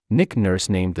Nick Nurse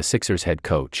named the Sixers head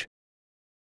coach.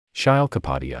 Shail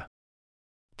Kapadia.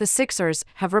 The Sixers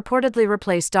have reportedly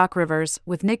replaced Doc Rivers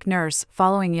with Nick Nurse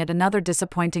following yet another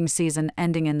disappointing season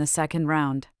ending in the second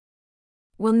round.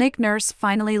 Will Nick Nurse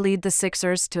finally lead the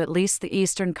Sixers to at least the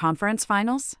Eastern Conference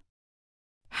Finals?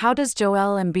 How does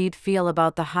Joel Embiid feel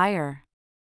about the hire?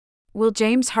 Will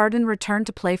James Harden return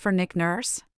to play for Nick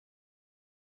Nurse?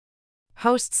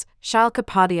 Hosts, Shail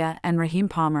Kapadia and Raheem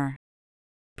Palmer.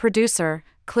 Producer,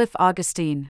 Cliff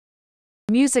Augustine.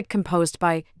 Music composed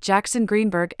by Jackson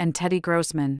Greenberg and Teddy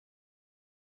Grossman.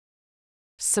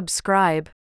 Subscribe.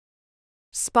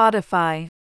 Spotify.